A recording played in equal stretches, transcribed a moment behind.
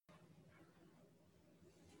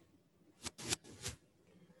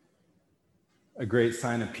A great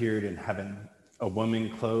sign appeared in heaven, a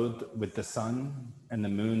woman clothed with the sun and the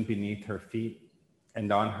moon beneath her feet,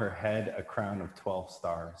 and on her head a crown of 12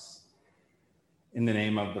 stars. In the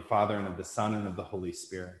name of the Father, and of the Son, and of the Holy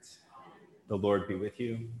Spirit. The Lord be with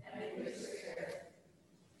you. And with your spirit.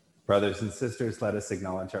 Brothers and sisters, let us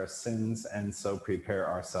acknowledge our sins and so prepare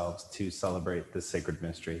ourselves to celebrate the sacred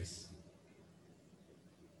mysteries.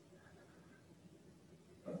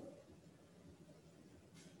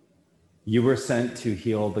 You were sent to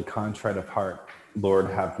heal the contrite of heart.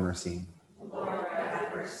 Lord, have mercy. Lord,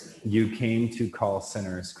 have mercy. You came to call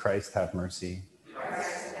sinners. Christ, have mercy.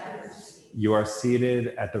 Christ, have mercy. You are seated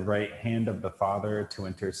at the right hand of the Father to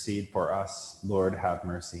intercede for us. Lord, have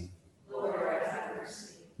mercy. Lord, have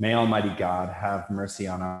mercy. May Almighty God have mercy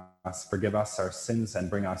on us, forgive us our sins,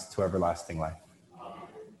 and bring us to everlasting life. Amen.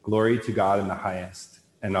 Glory to God in the highest,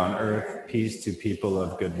 and on earth peace to people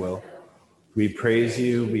of good will. We praise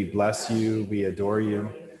you, we bless you, we adore you,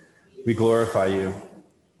 we glorify you.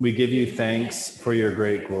 We give you thanks for your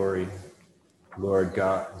great glory, Lord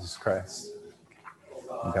God Jesus Christ,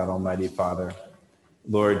 God Almighty Father,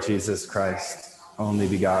 Lord Jesus Christ, only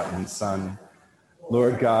begotten Son,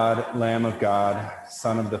 Lord God, Lamb of God,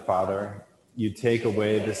 Son of the Father, you take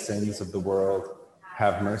away the sins of the world,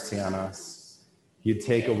 have mercy on us. You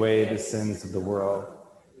take away the sins of the world,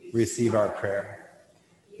 receive our prayer.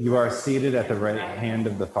 You are seated at the right hand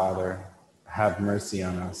of the Father. Have mercy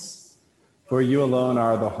on us. For you alone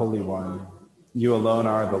are the Holy One. You alone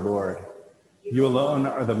are the Lord. You alone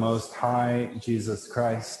are the Most High, Jesus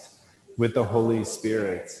Christ, with the Holy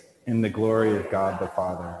Spirit, in the glory of God the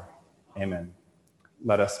Father. Amen.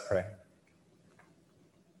 Let us pray.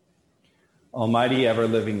 Almighty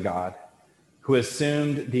ever-living God, who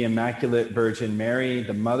assumed the Immaculate Virgin Mary,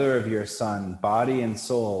 the mother of your Son, body and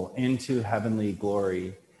soul, into heavenly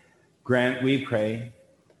glory, grant, we pray,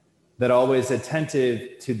 that always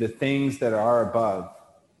attentive to the things that are above,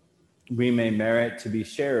 we may merit to be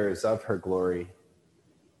sharers of her glory.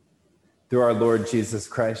 Through our Lord Jesus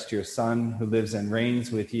Christ, your Son, who lives and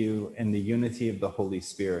reigns with you in the unity of the Holy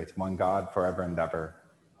Spirit, one God, forever and ever.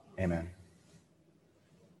 Amen.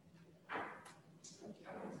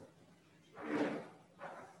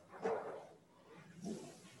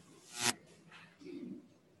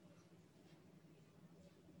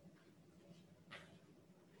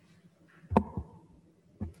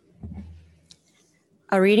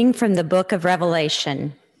 A reading from the book of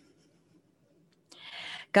Revelation.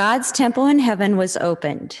 God's temple in heaven was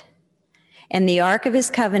opened, and the ark of his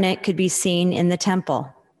covenant could be seen in the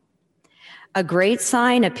temple. A great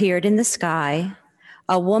sign appeared in the sky,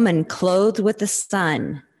 a woman clothed with the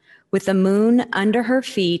sun, with the moon under her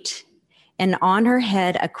feet, and on her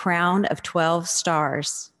head a crown of 12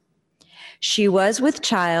 stars. She was with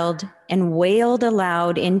child and wailed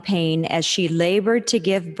aloud in pain as she labored to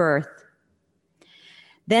give birth.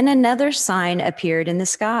 Then another sign appeared in the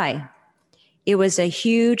sky. It was a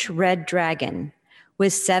huge red dragon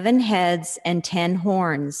with 7 heads and 10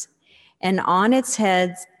 horns, and on its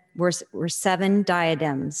heads were 7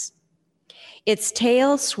 diadems. Its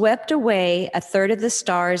tail swept away a third of the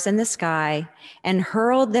stars in the sky and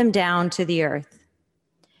hurled them down to the earth.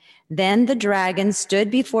 Then the dragon stood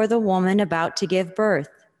before the woman about to give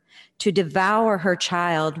birth, to devour her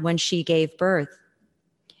child when she gave birth.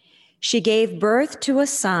 She gave birth to a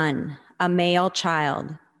son, a male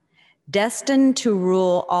child, destined to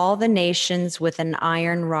rule all the nations with an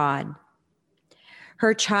iron rod.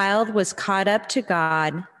 Her child was caught up to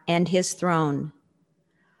God and his throne.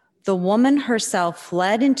 The woman herself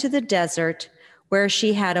fled into the desert, where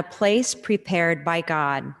she had a place prepared by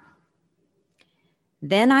God.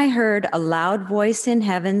 Then I heard a loud voice in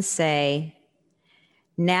heaven say,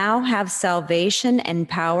 "Now have salvation and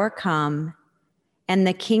power come, and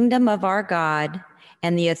the kingdom of our God,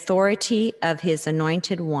 and the authority of his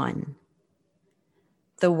anointed one."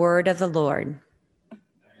 The word of the Lord.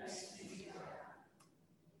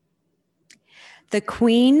 The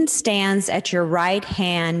queen stands at your right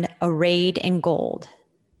hand, arrayed in gold.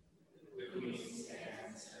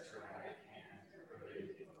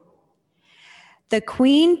 The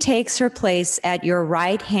queen takes her place at your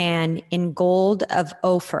right hand in gold of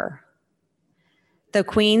Ophir. The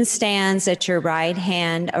queen stands at your right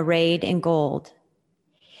hand, arrayed in gold.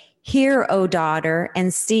 Hear, O daughter,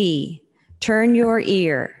 and see, turn your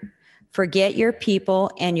ear, forget your people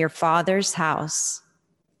and your father's house.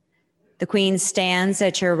 The queen stands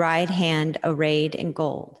at your right hand, arrayed in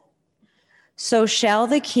gold. So shall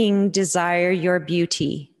the king desire your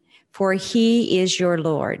beauty, for he is your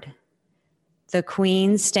Lord. The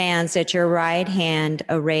queen stands at your right hand,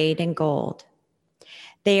 arrayed in gold.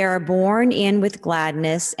 They are borne in with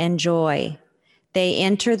gladness and joy. They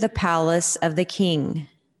enter the palace of the king.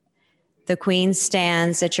 The queen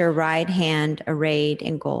stands at your right hand, arrayed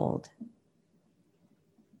in gold.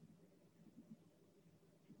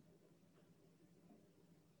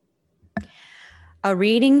 A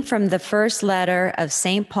reading from the first letter of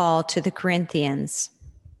St. Paul to the Corinthians.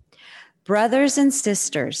 Brothers and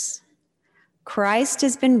sisters, Christ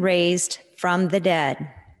has been raised from the dead,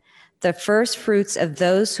 the first fruits of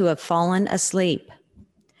those who have fallen asleep.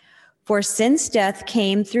 For since death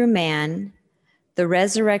came through man, the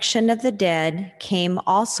resurrection of the dead came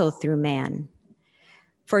also through man.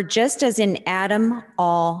 For just as in Adam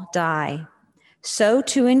all die, so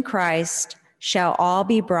too in Christ shall all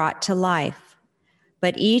be brought to life,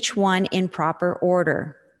 but each one in proper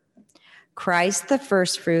order. Christ the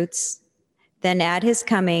firstfruits, then at his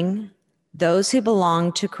coming, those who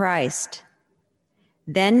belong to Christ.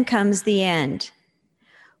 Then comes the end,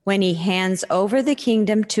 when he hands over the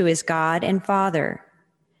kingdom to his God and Father,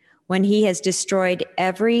 when he has destroyed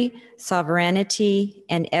every sovereignty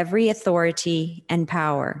and every authority and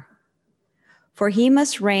power. For he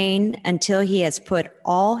must reign until he has put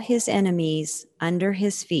all his enemies under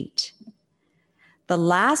his feet. The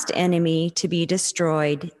last enemy to be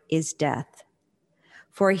destroyed is death,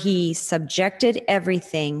 for he subjected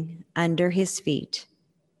everything under his feet.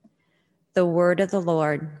 The word of the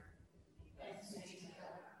Lord.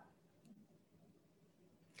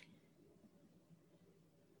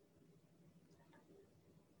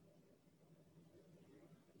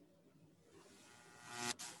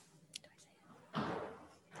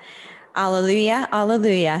 Alleluia,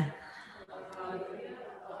 alleluia.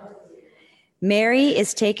 Mary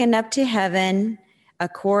is taken up to heaven, a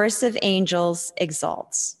chorus of angels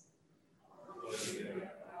exalts.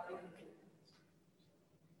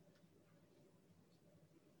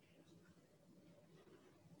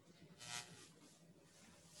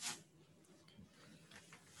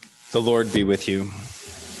 The Lord be with you.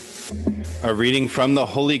 A reading from the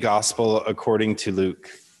Holy Gospel according to Luke.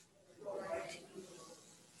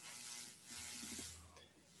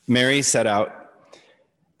 Mary set out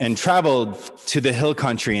and traveled to the hill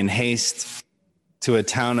country in haste to a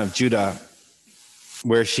town of Judah,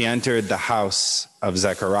 where she entered the house of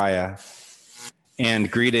Zechariah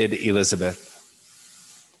and greeted Elizabeth.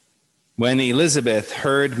 When Elizabeth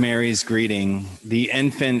heard Mary's greeting, the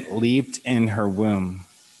infant leaped in her womb.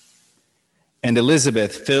 And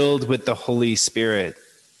Elizabeth, filled with the Holy Spirit,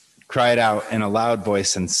 cried out in a loud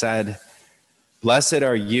voice and said, "Blessed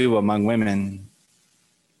are you among women,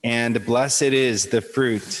 and blessed is the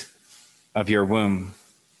fruit of your womb.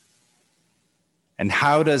 And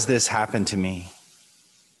how does this happen to me,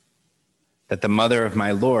 that the mother of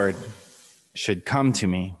my Lord should come to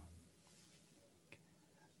me?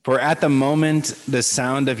 For at the moment the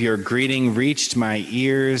sound of your greeting reached my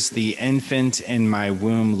ears, the infant in my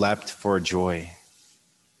womb leapt for joy.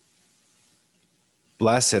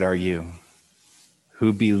 Blessed are you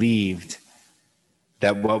who believed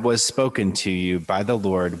that what was spoken to you by the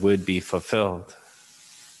Lord would be fulfilled."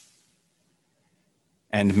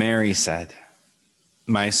 And Mary said,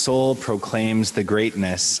 "My soul proclaims the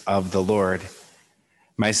greatness of the Lord.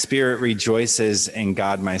 My spirit rejoices in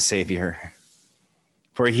God my Savior,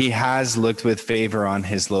 for he has looked with favor on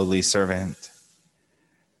his lowly servant.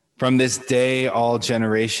 From this day all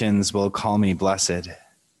generations will call me blessed.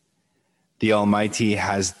 The Almighty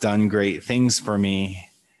has done great things for me,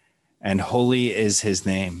 and holy is his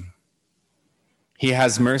name. He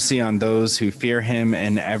has mercy on those who fear him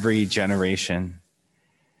in every generation.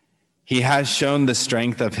 He has shown the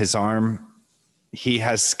strength of his arm. He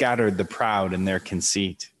has scattered the proud in their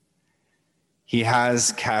conceit. He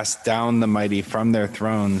has cast down the mighty from their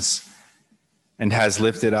thrones and has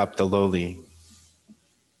lifted up the lowly.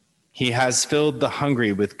 He has filled the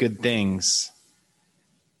hungry with good things,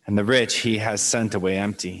 and the rich he has sent away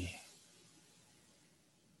empty.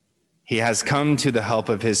 He has come to the help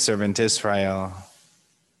of his servant Israel,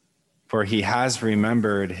 for he has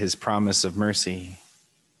remembered his promise of mercy,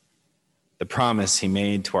 the promise he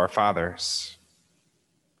made to our fathers,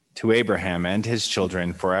 to Abraham and his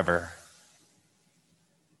children forever."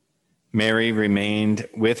 Mary remained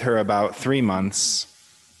with her about 3 months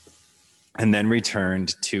and then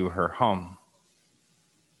returned to her home.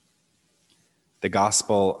 The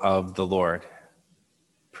Gospel of the Lord.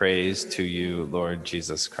 Praise to you, Lord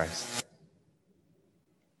Jesus Christ.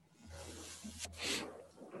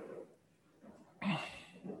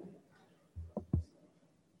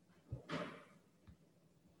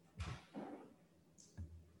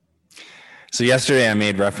 So yesterday I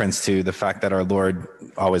made reference to the fact that our Lord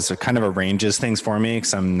always kind of arranges things for me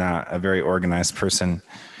because I'm not a very organized person.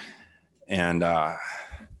 And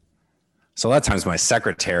So a lot of times my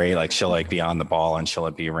secretary, like she'll like be on the ball and she'll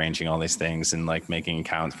be arranging all these things and like making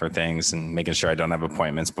accounts for things and making sure I don't have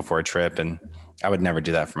appointments before a trip. And I would never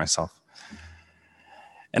do that for myself.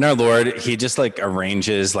 And our Lord, he just like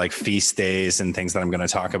arranges like feast days and things that I'm going to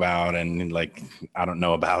talk about. And like, I don't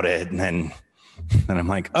know about it. And then I'm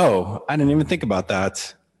like, oh, I didn't even think about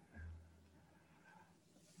that.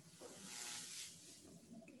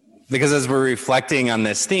 Because as we're reflecting on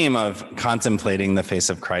this theme of contemplating the face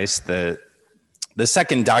of Christ, the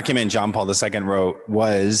second document John Paul II wrote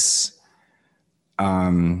was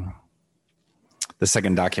the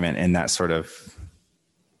second document in that sort of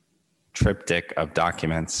triptych of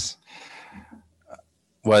documents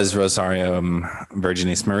was Rosarium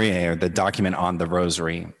Virginis Mariae, or the document on the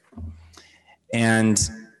Rosary. And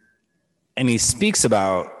he speaks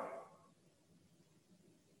about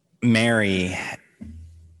Mary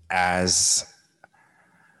as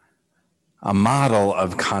a model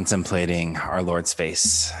of contemplating our Lord's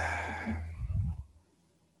face.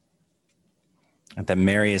 That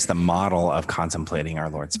Mary is the model of contemplating our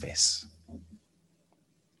Lord's face.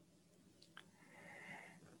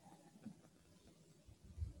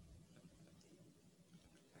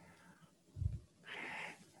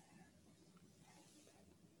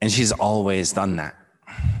 And she's always done that.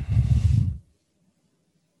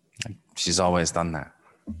 She's always done that.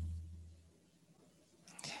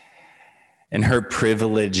 And her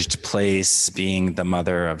privileged place being the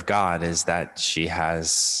mother of God is that she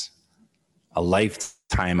has a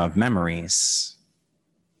lifetime of memories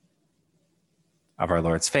of our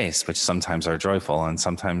Lord's face, which sometimes are joyful and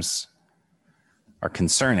sometimes are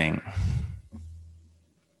concerning.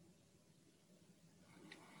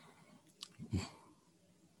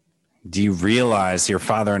 Do you realize your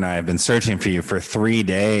father and I have been searching for you for 3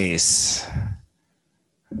 days?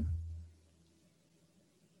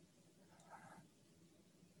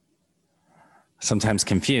 Sometimes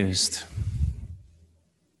confused.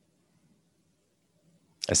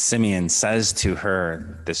 As Simeon says to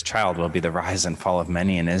her, this child will be the rise and fall of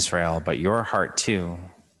many in Israel, but your heart too,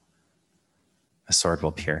 a sword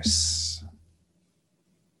will pierce.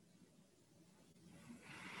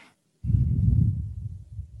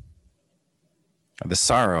 The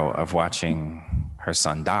sorrow of watching her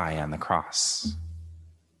son die on the cross.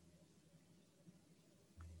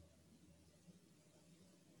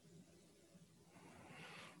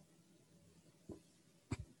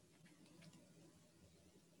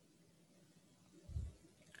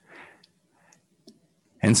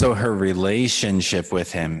 And so her relationship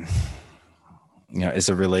with him, is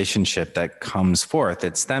a relationship that comes forth.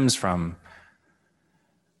 It stems from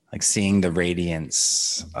like seeing the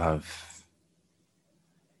radiance of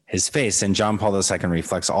his face. And John Paul II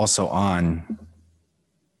reflects also on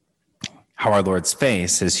how our Lord's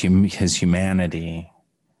face, his humanity,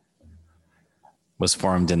 was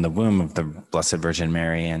formed in the womb of the Blessed Virgin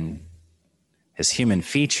Mary, and his human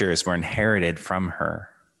features were inherited from her.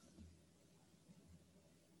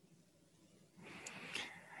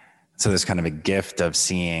 So there's kind of a gift of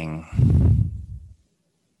seeing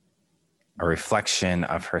a reflection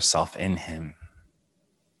of herself in him.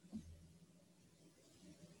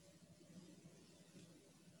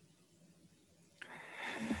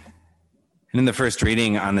 And in the first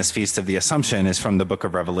reading on this Feast of the Assumption is from the book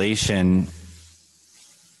of Revelation,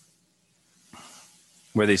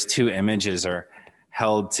 where these two images are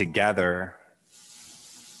held together.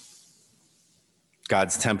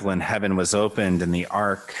 God's temple in heaven was opened, and the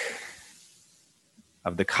Ark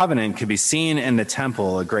of the Covenant could be seen in the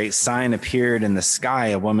temple. A great sign appeared in the sky,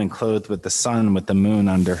 a woman clothed with the sun, with the moon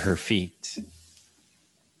under her feet.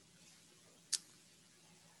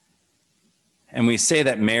 And we say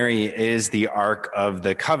that Mary is the Ark of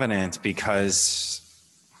the Covenant because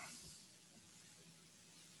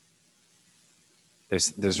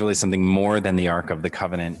there's really something more than the Ark of the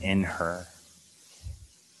Covenant in her.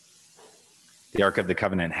 The Ark of the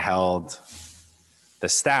Covenant held the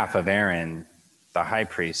staff of Aaron, the high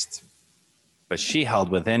priest, but she held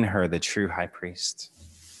within her the true high priest.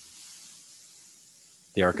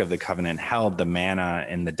 The Ark of the Covenant held the manna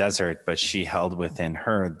in the desert, but she held within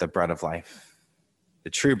her the bread of life, the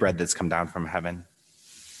true bread that's come down from heaven.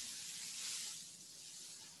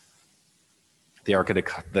 The Ark of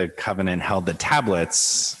the Covenant held the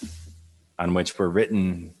tablets on which were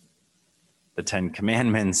written the 10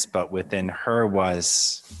 Commandments, but within her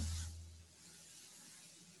was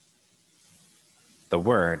the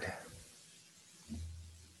Word.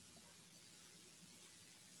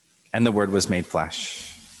 And the Word was made flesh.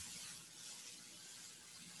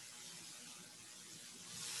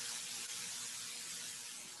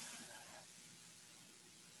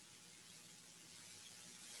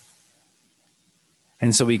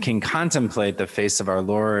 And so we can contemplate the face of our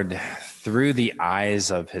Lord through the eyes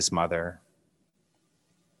of his mother.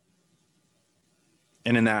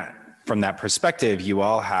 And from that perspective, you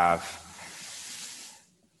all have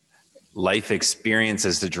life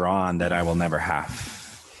experiences to draw on that I will never have.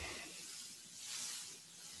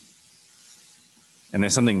 And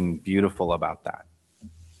there's something beautiful about that.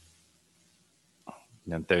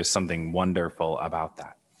 There's something wonderful about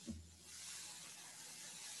that.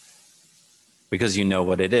 Because you know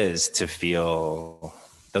what it is to feel,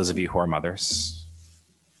 those of you who are mothers,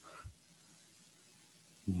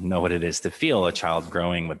 know what it is to feel a child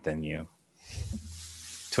growing within you,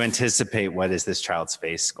 to anticipate what is this child's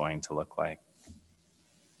face going to look like,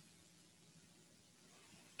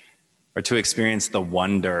 or to experience the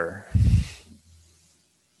wonder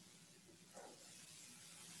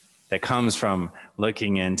that comes from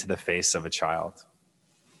looking into the face of a child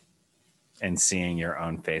and seeing your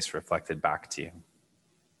own face reflected back to you.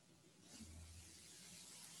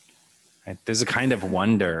 Right? There's a kind of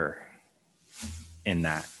wonder in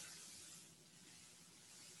that.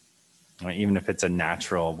 Right? Even if it's a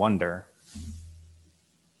natural wonder.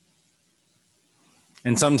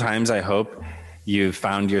 And sometimes I hope you've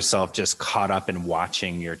found yourself just caught up in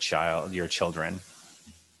watching your children,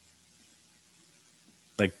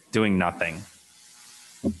 like doing nothing.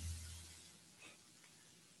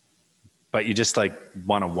 But you just like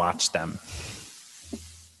want to watch them.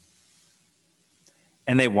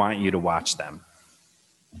 And they want you to watch them.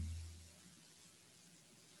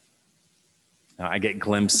 Now, I get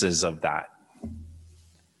glimpses of that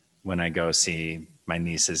when I go see my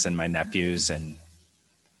nieces and my nephews and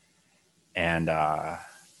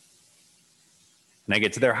I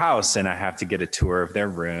get to their house and I have to get a tour of their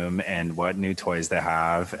room and what new toys they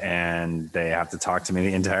have. And they have to talk to me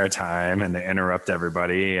the entire time and they interrupt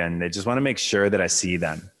everybody and they just want to make sure that I see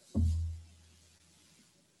them.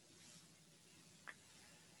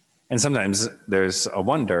 And sometimes there's a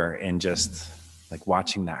wonder in just like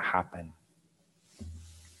watching that happen.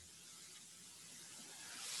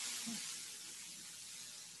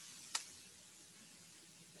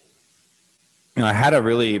 I had a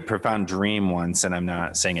really profound dream once, and I'm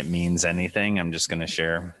not saying it means anything. I'm just going to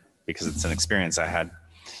share because it's an experience I had.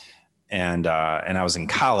 And I was in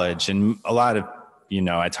college, and a lot of,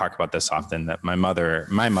 I talk about this often, that my mother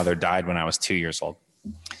died when I was 2 years old.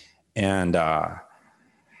 And I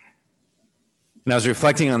was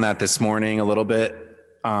reflecting on that this morning a little bit.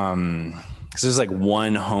 Because there's like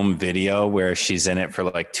one home video where she's in it for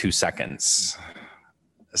like 2 seconds.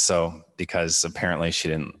 So, because apparently she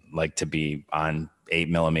didn't like to be on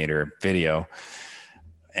 8mm video.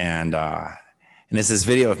 And it's this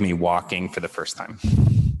video of me walking for the first time.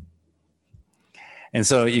 And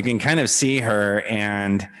so you can kind of see her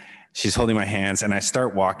and she's holding my hands and I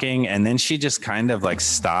start walking and then she just kind of like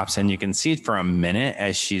stops and you can see for a minute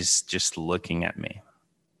as she's just looking at me.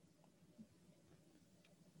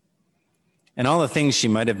 And all the things she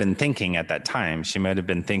might have been thinking at that time, she might have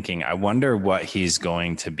been thinking, I wonder what he's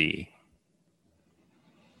going to be.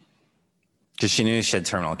 Because she knew she had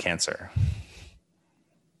terminal cancer.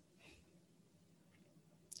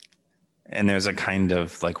 And there's a kind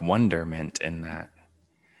of like wonderment in that.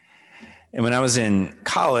 And when I was in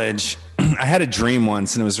college, I had a dream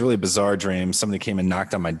once, and it was a really bizarre dream. Somebody came and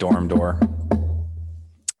knocked on my dorm door.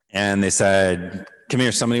 And they said, come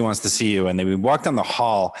here, somebody wants to see you. And we walked down the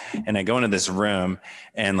hall, and I go into this room,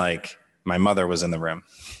 and like my mother was in the room.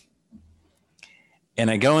 And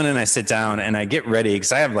I go in and I sit down and I get ready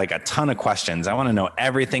because I have like a ton of questions. I want to know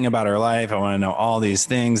everything about her life. I want to know all these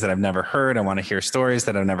things that I've never heard. I want to hear stories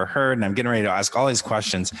that I've never heard. And I'm getting ready to ask all these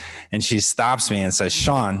questions. And she stops me and says,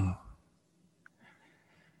 Sean,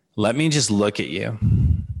 let me just look at you.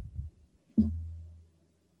 And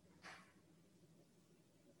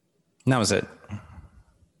that was it.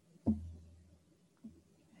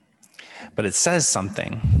 But it says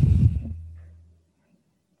something.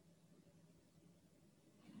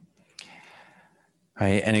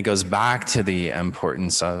 Right? And it goes back to the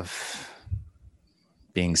importance of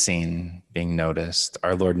being seen, being noticed,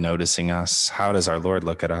 our Lord noticing us. How does our Lord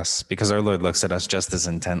look at us? Because our Lord looks at us just as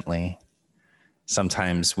intently.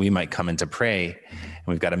 Sometimes we might come in to pray and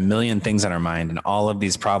we've got a million things on our mind and all of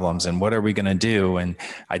these problems and what are we going to do? And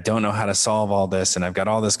I don't know how to solve all this. And I've got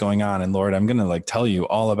all this going on. And Lord, I'm going to like tell you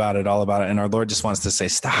all about it. And our Lord just wants to say,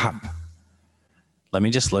 stop. Let me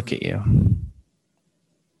just look at you.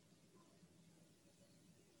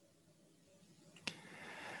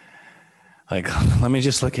 Like, let me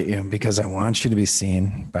just look at you because I want you to be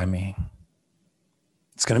seen by me.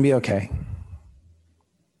 It's going to be okay.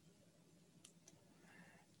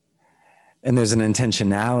 And there's an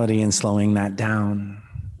intentionality in slowing that down.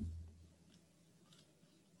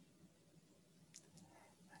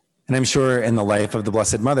 And I'm sure in the life of the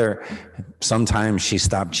Blessed Mother, sometimes she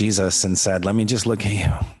stopped Jesus and said, let me just look at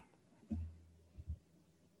you.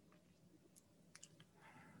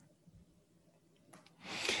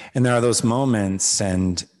 And there are those moments,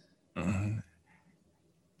 and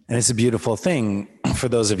it's a beautiful thing for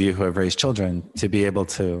those of you who have raised children to be able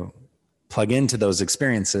to plug into those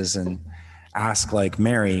experiences and ask, like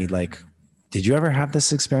Mary, like, did you ever have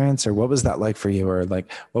this experience? Or what was that like for you? Or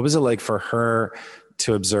like, what was it like for her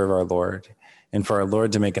to observe our Lord and for our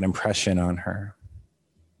Lord to make an impression on her?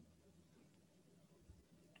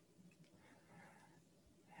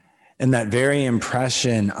 And that very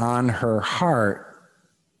impression on her heart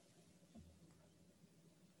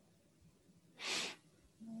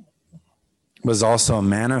was also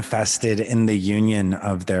manifested in the union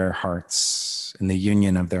of their hearts, in the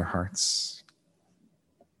union of their hearts.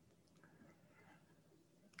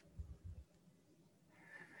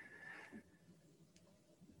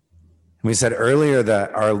 We said earlier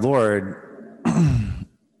that our Lord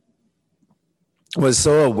was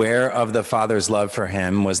so aware of the Father's love for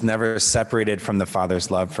him, was never separated from the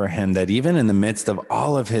Father's love for him, that even in the midst of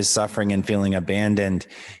all of his suffering and feeling abandoned,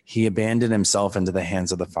 he abandoned himself into the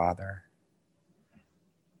hands of the Father.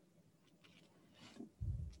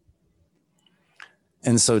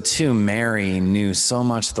 And so too, Mary knew so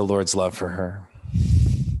much the Lord's love for her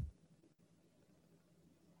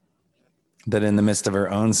that in the midst of her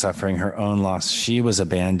own suffering, her own loss, she was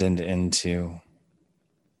abandoned into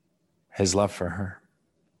his love for her.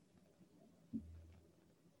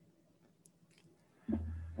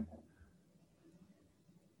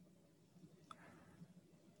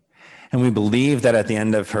 And we believe that at the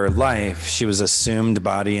end of her life, she was assumed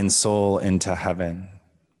body and soul into heaven.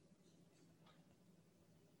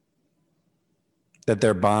 That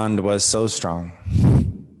their bond was so strong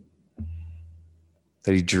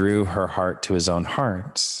that he drew her heart to his own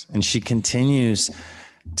heart. And she continues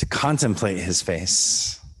to contemplate his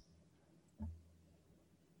face.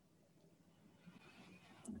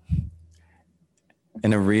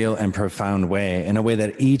 In a real and profound way, in a way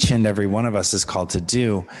that each and every one of us is called to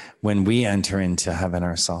do when we enter into heaven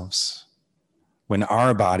ourselves, when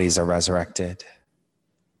our bodies are resurrected.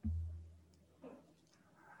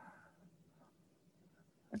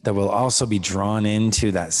 That will also be drawn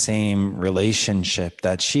into that same relationship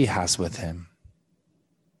that she has with him.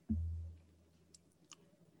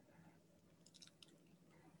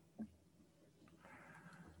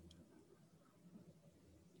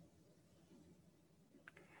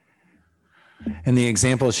 And the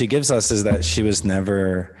example she gives us is that she was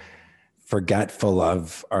never forgetful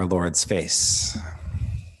of our Lord's face.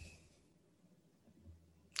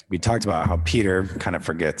 We talked about how Peter kind of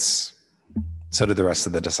forgets. So did the rest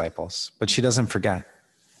of the disciples, but she doesn't forget.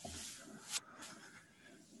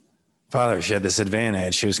 Father, she had this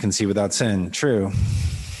advantage. She was conceived without sin. True.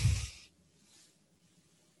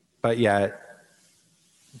 But yet,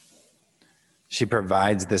 she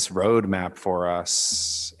provides this roadmap for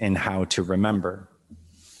us in how to remember.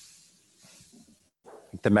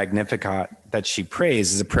 The Magnificat that she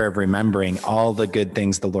prays is a prayer of remembering all the good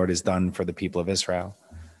things the Lord has done for the people of Israel.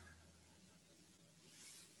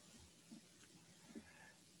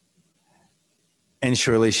 And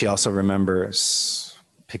surely she also remembers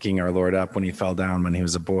picking our Lord up when he fell down when he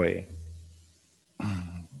was a boy.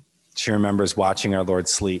 She remembers watching our Lord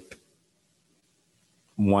sleep,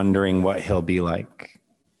 wondering what he'll be like.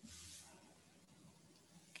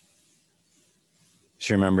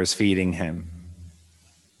 She remembers feeding him.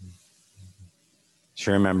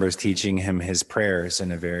 She remembers teaching him his prayers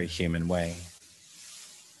in a very human way.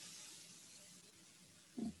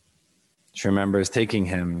 She remembers taking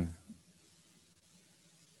him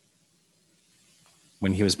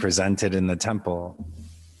when he was presented in the temple.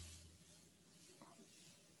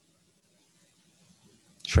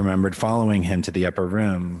 She remembered following him to the upper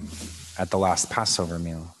room at the last Passover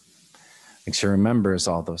meal. Like she remembers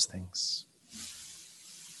all those things.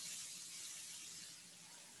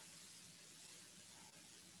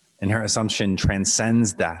 And her assumption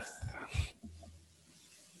transcends death.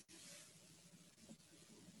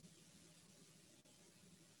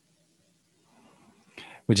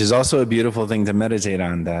 Which is also a beautiful thing to meditate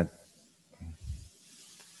on, that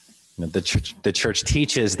the church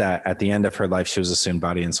teaches that at the end of her life, she was assumed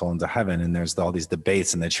body and soul into heaven. And there's all these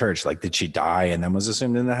debates in the church, like, did she die and then was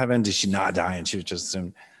assumed into heaven? Did she not die and she was just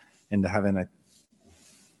assumed into heaven?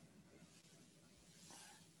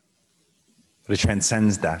 But it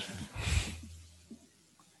transcends death.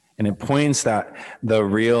 And it points that the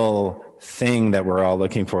real thing that we're all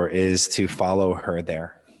looking for is to follow her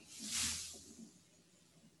there.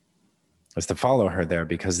 Is to follow her there,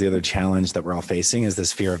 because the other challenge that we're all facing is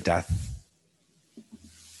this fear of death,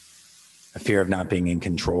 a fear of not being in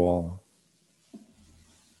control,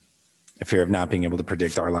 a fear of not being able to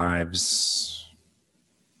predict our lives.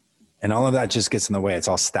 And all of that just gets in the way. It's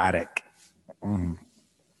all static. When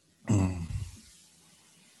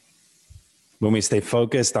we stay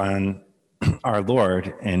focused on our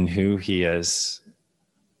Lord and who he is,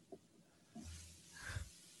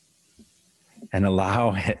 and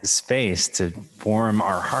allow his face to form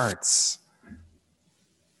our hearts,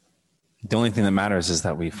 the only thing that matters is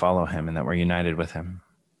that we follow him and that we're united with him.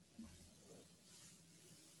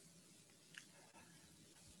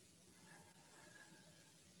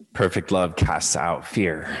 Perfect love casts out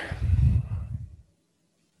fear.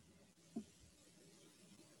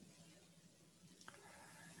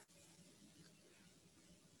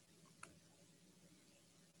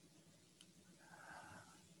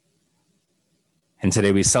 And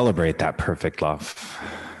today we celebrate that perfect love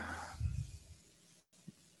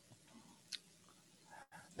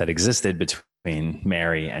that existed between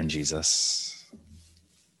Mary and Jesus.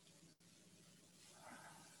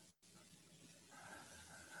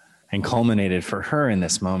 And culminated for her in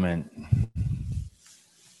this moment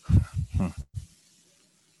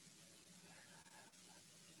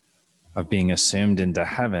of being assumed into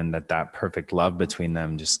heaven, that perfect love between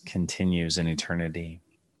them just continues in eternity.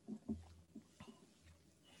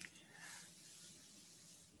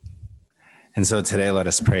 And so today, let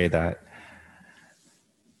us pray that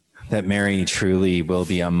Mary truly will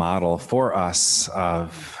be a model for us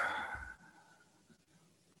of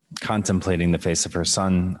contemplating the face of her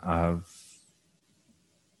Son, of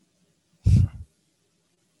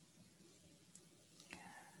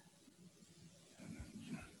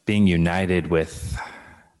being united with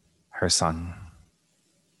her Son.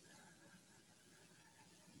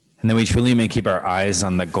 And that we truly may keep our eyes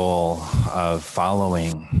on the goal of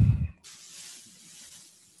following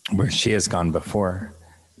where she has gone before,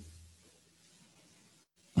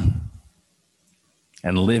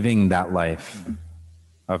 and living that life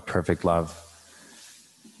of perfect love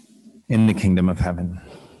in the kingdom of heaven.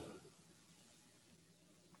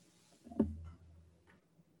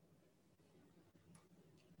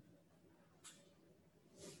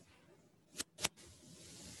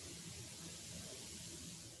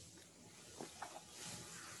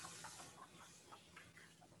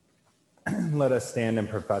 Let us stand and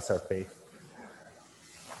profess our faith.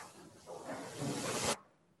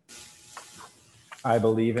 I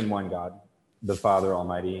believe in one God, the Father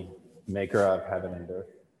Almighty, maker of heaven and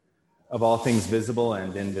earth, of all things visible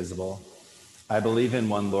and invisible. I believe in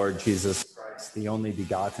one Lord Jesus Christ, the only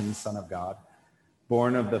begotten Son of God,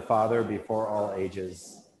 born of the Father before all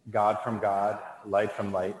ages, God from God, light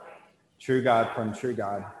from light, true God from true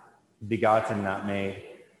God, begotten, not made,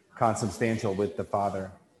 consubstantial with the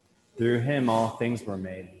Father. Through him all things were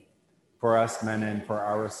made. For us men and for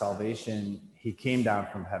our salvation, he came down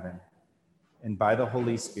from heaven, and by the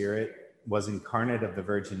Holy Spirit was incarnate of the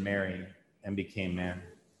Virgin Mary and became man.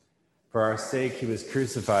 For our sake, he was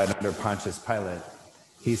crucified under Pontius Pilate.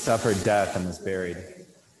 He suffered death and was buried,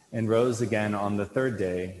 and rose again on the third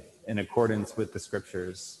day in accordance with the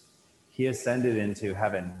scriptures. He ascended into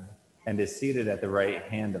heaven and is seated at the right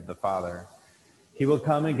hand of the Father. He will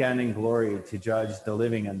come again in glory to judge the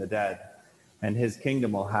living and the dead, and his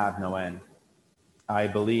kingdom will have no end. I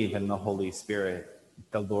believe in the Holy Spirit,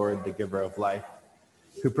 the Lord, the giver of life,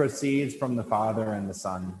 who proceeds from the Father and the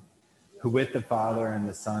Son, who with the Father and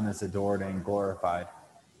the Son is adored and glorified,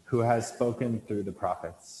 who has spoken through the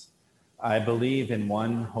prophets. I believe in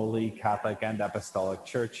one holy Catholic and Apostolic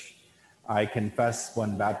Church. I confess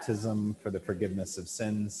one baptism for the forgiveness of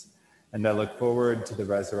sins, and I look forward to the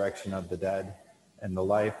resurrection of the dead and the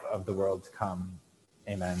life of the world to come.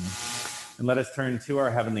 Amen. And let us turn to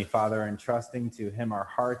our Heavenly Father, entrusting to him our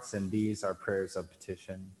hearts and these our prayers of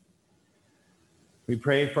petition. We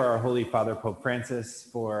pray for our Holy Father, Pope Francis,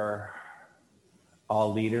 for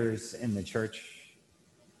all leaders in the church,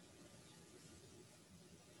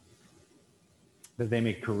 that they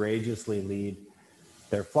may courageously lead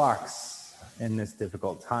their flocks in this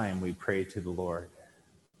difficult time. We pray to the Lord.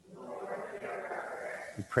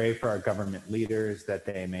 We pray for our government leaders, that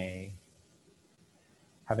they may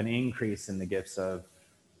have an increase in the gifts of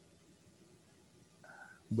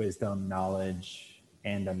wisdom, knowledge,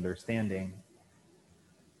 and understanding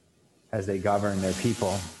as they govern their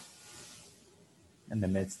people. In the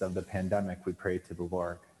midst of the pandemic, we pray to the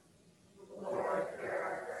Lord.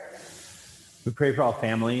 We pray for all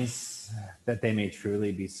families that they may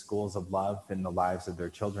truly be schools of love in the lives of their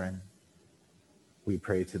children. We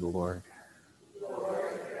pray to the Lord.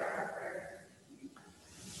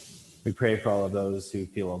 We pray for all of those who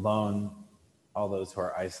feel alone, all those who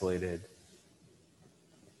are isolated,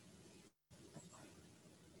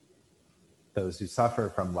 those who suffer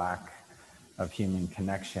from lack of human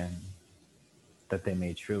connection, that they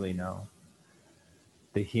may truly know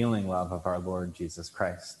the healing love of our Lord Jesus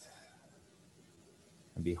Christ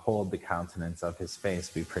and behold the countenance of his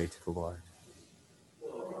face. We pray to the Lord.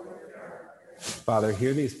 Father,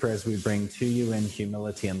 hear these prayers we bring to you in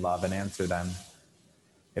humility and love and answer them.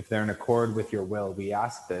 If they're in accord with your will, we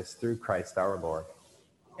ask this through Christ our Lord.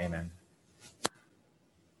 Amen.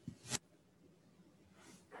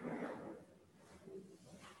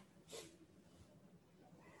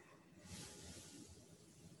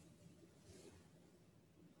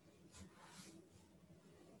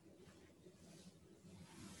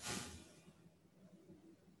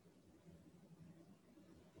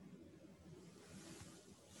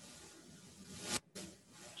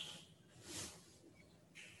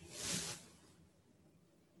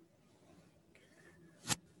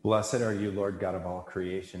 Blessed are you, Lord God of all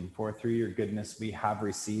creation, for through your goodness we have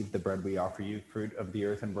received the bread we offer you, fruit of the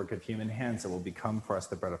earth and work of human hands that will become for us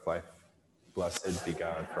the bread of life. Blessed be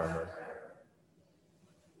God forever.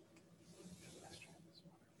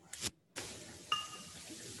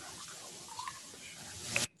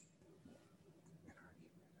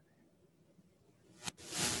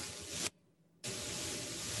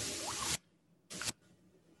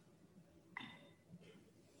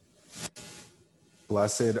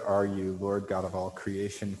 Blessed are you, Lord God of all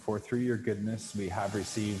creation, for through your goodness we have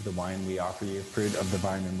received the wine we offer you, fruit of the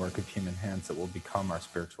vine and work of human hands that will become our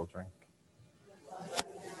spiritual drink.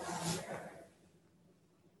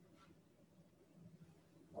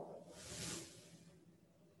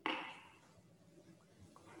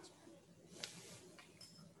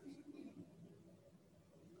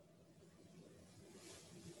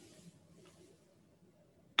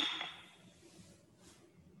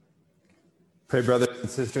 Pray, brothers and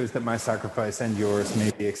sisters, that my sacrifice and yours may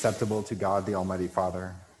be acceptable to God, the Almighty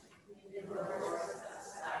Father.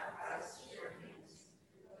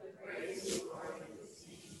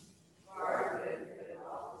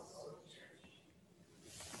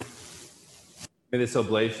 May this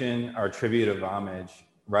oblation, our tribute of homage,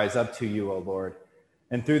 rise up to you, O Lord,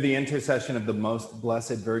 and through the intercession of the most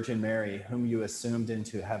blessed Virgin Mary, whom you assumed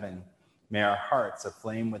into heaven, may our hearts,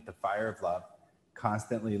 aflame with the fire of love,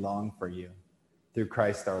 constantly long for you. Through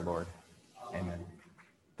Christ our Lord. Amen.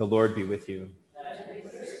 The Lord be with you.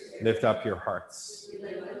 Lift up your hearts.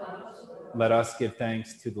 Let us give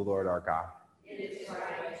thanks to the Lord our God.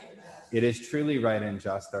 It is truly right and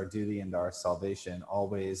just, our duty and our salvation,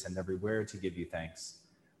 always and everywhere to give you thanks.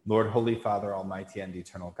 Lord, Holy Father, Almighty and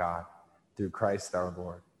eternal God, through Christ our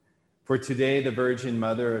Lord. For today the Virgin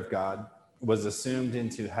Mother of God was assumed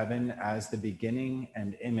into heaven as the beginning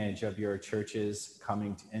and image of your churches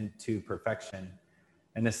coming into perfection,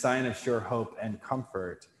 and a sign of sure hope and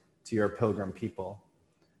comfort to your pilgrim people.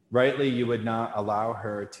 Rightly, you would not allow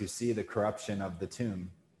her to see the corruption of the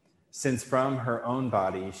tomb, since from her own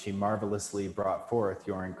body she marvelously brought forth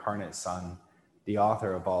your incarnate Son, the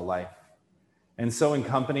author of all life. And so in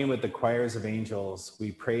company with the choirs of angels,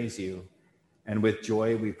 we praise you, and with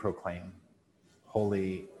joy we proclaim,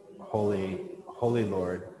 Holy, holy, holy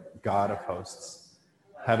Lord, God of hosts.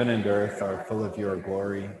 Heaven and earth are full of your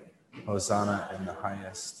glory. Hosanna in the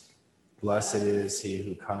highest. Blessed is he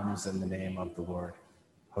who comes in the name of the Lord.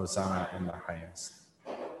 Hosanna in the highest.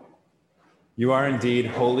 You are indeed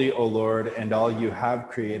holy, O Lord, and all you have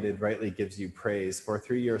created rightly gives you praise. For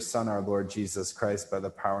through your Son, our Lord Jesus Christ, by the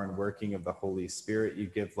power and working of the Holy Spirit, you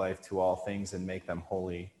give life to all things and make them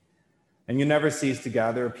holy. And you never cease to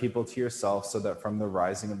gather a people to yourself, so that from the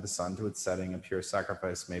rising of the sun to its setting, a pure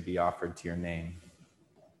sacrifice may be offered to your name.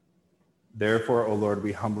 Therefore, O Lord,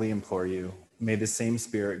 we humbly implore you, may the same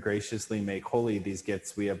Spirit graciously make holy these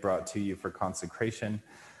gifts we have brought to you for consecration,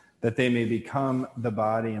 that they may become the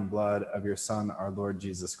body and blood of your Son, our Lord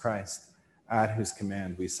Jesus Christ, at whose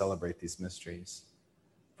command we celebrate these mysteries.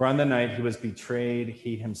 For on the night he was betrayed,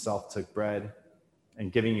 he himself took bread,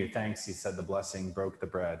 and giving you thanks, he said the blessing, broke the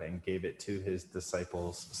bread, and gave it to his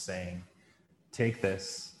disciples, saying, "Take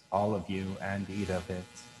this, all of you, and eat of it,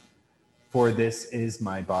 for this is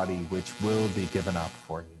my body, which will be given up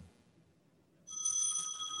for you."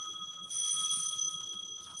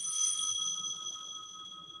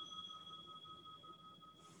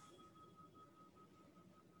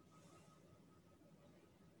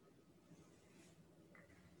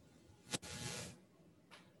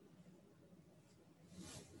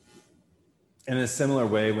 In a similar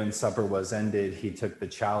way, when supper was ended, he took the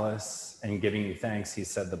chalice, and giving you thanks, he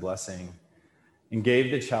said the blessing, and gave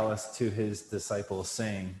the chalice to his disciples,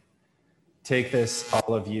 saying, "Take this,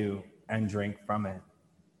 all of you, and drink from it.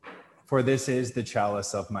 For this is the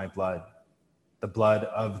chalice of my blood, the blood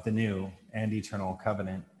of the new and eternal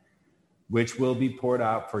covenant, which will be poured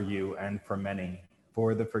out for you and for many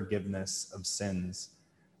for the forgiveness of sins.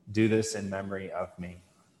 Do this in memory of me."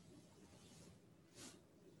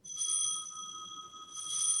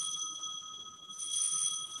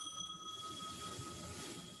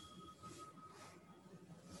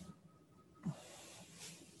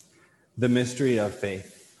 The mystery of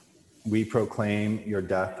faith. We proclaim your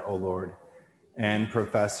death, O Lord, and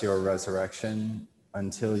profess your resurrection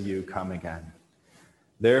until you come again.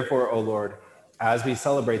 Therefore, O Lord, as we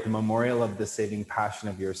celebrate the memorial of the saving passion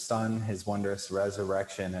of your Son, his wondrous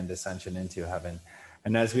resurrection and ascension into heaven,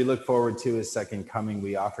 and as we look forward to his second coming,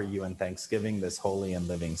 we offer you in thanksgiving this holy and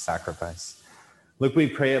living sacrifice. Look, we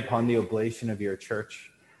pray upon the oblation of your church,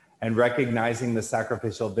 and recognizing the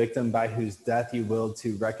sacrificial victim by whose death you willed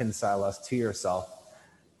to reconcile us to yourself,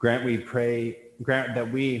 grant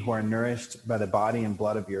that we who are nourished by the body and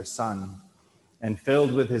blood of your Son and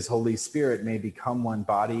filled with his Holy Spirit may become one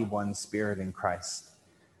body, one spirit in Christ.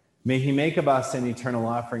 May he make of us an eternal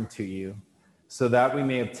offering to you, so that we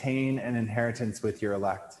may obtain an inheritance with your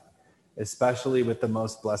elect, especially with the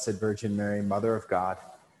most blessed Virgin Mary, Mother of God,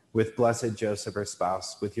 with blessed Joseph, her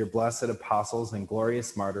spouse, with your blessed apostles and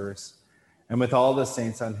glorious martyrs, and with all the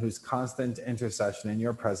saints on whose constant intercession in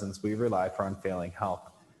your presence we rely for unfailing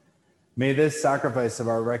help. May this sacrifice of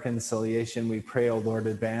our reconciliation, we pray, O Lord,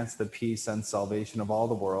 advance the peace and salvation of all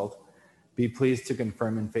the world. Be pleased to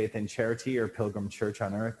confirm in faith and charity your pilgrim church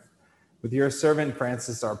on earth, with your servant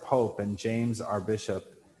Francis, our Pope, and James, our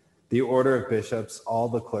Bishop, the order of bishops, all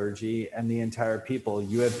the clergy, and the entire people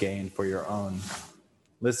you have gained for your own.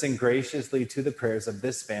 Listen graciously to the prayers of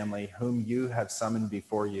this family, whom you have summoned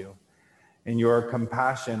before you. In your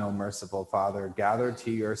compassion, O merciful Father, gather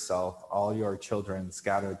to yourself all your children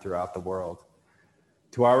scattered throughout the world.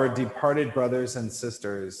 To our departed brothers and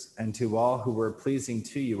sisters, and to all who were pleasing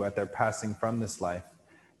to you at their passing from this life,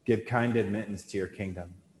 give kind admittance to your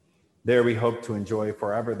kingdom. There we hope to enjoy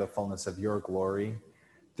forever the fullness of your glory.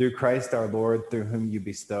 Through Christ our Lord, through whom you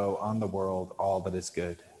bestow on the world all that is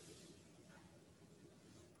good.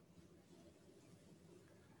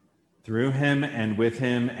 Through him and with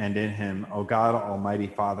him and in him, O God, Almighty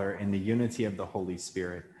Father, in the unity of the Holy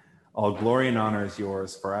Spirit, all glory and honor is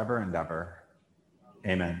yours forever and ever.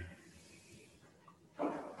 Amen.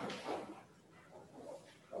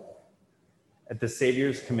 At the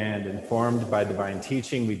Savior's command, informed by divine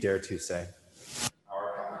teaching, we dare to say,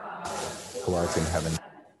 "Our God, who art in heaven,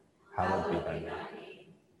 hallowed be thy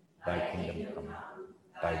name. Thy kingdom come,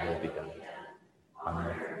 thy will be done, on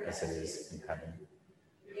earth as it is in heaven.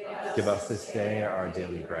 Give us this day our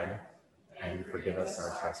daily bread, and forgive us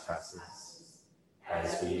our trespasses,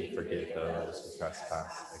 as we forgive those who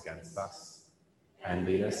trespass against us. And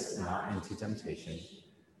lead us not into temptation,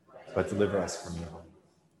 but deliver us from evil.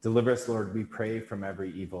 Deliver us, Lord, we pray, from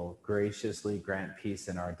every evil. Graciously grant peace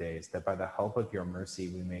in our days, that by the help of your mercy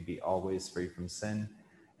we may be always free from sin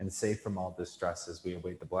and safe from all distress as we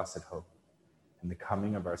await the blessed hope and the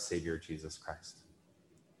coming of our Savior, Jesus Christ.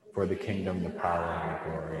 For the kingdom, the power, and the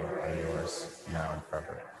glory are yours, now and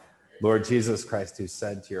forever. Lord Jesus Christ, who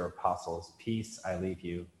said to your apostles, "Peace I leave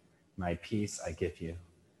you, my peace I give you."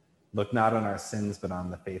 Look not on our sins, but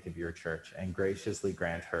on the faith of your church, and graciously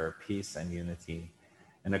grant her peace and unity,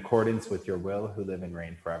 in accordance with your will, who live and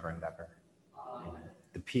reign forever and ever. Amen.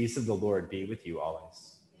 The peace of the Lord be with you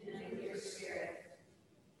always. And with your spirit.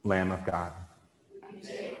 Lamb of God, You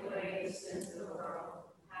take away the sins of the world.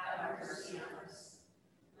 Have mercy on us.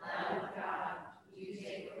 Lamb of God, you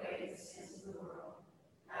take away the sins of the world.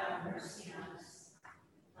 Have mercy on us.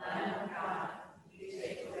 Lamb of God, you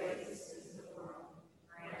take away the sins of the world.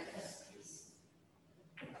 Grant us peace.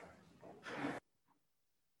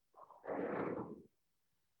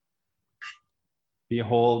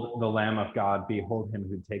 behold the Lamb of God, behold him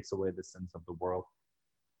who takes away the sins of the world.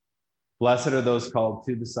 Blessed are those called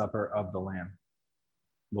to the supper of the Lamb.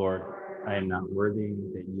 Lord, I am not worthy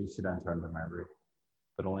that you should enter under my roof,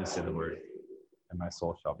 but only say the word, and my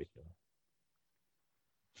soul shall be healed.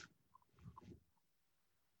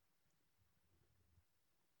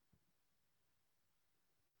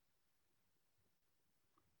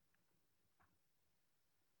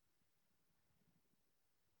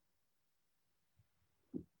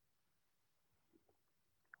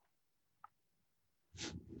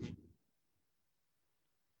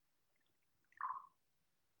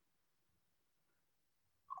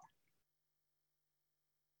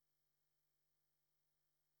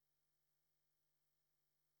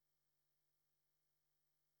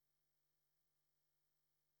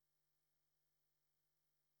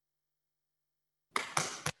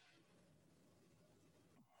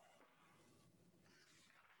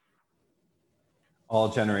 All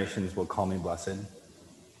generations will call me blessed,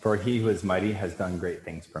 for he who is mighty has done great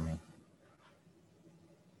things for me.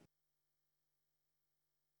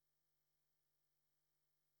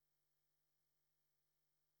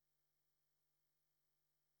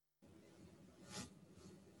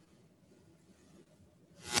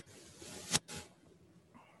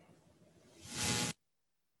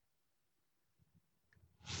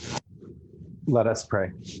 Let us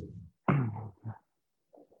pray.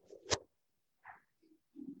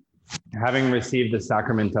 Having received the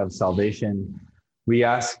sacrament of salvation, we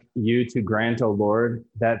ask you to grant, O Lord,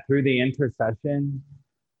 that through the intercession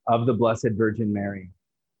of the Blessed Virgin Mary,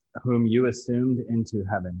 whom you assumed into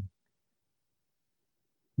heaven,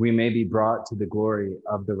 we may be brought to the glory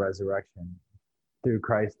of the resurrection through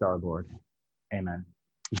Christ our Lord. Amen.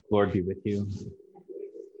 The Lord be with you.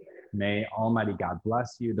 May Almighty God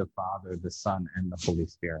bless you, the Father, the Son, and the Holy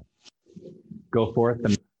Spirit. Go forth, the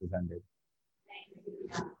Mass is ended.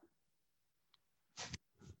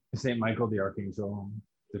 Saint Michael the Archangel,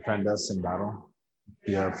 defend us in battle.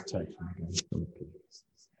 Be our protection against the wicked.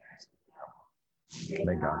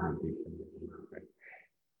 May God rebuke them.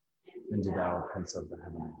 And do thou, Prince of the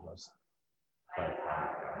heavenly host, by the power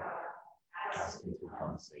of God, cast into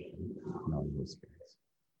hell Satan and all evil spirits.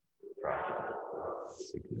 For our God,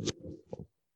 seek